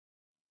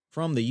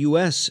From the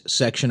U.S.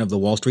 section of the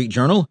Wall Street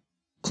Journal,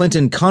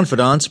 Clinton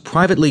Confidants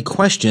privately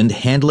questioned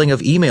handling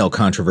of email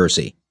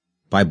controversy,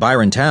 by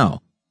Byron.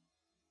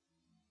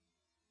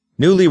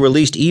 Newly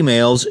released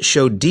emails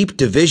showed deep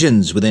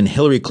divisions within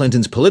Hillary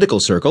Clinton's political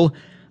circle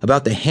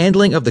about the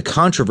handling of the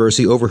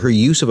controversy over her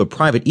use of a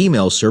private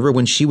email server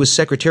when she was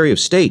Secretary of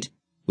State,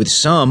 with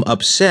some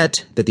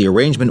upset that the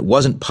arrangement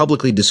wasn't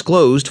publicly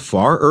disclosed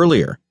far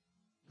earlier.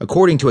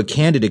 According to a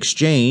candid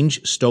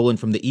exchange stolen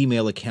from the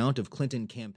email account of Clinton campaign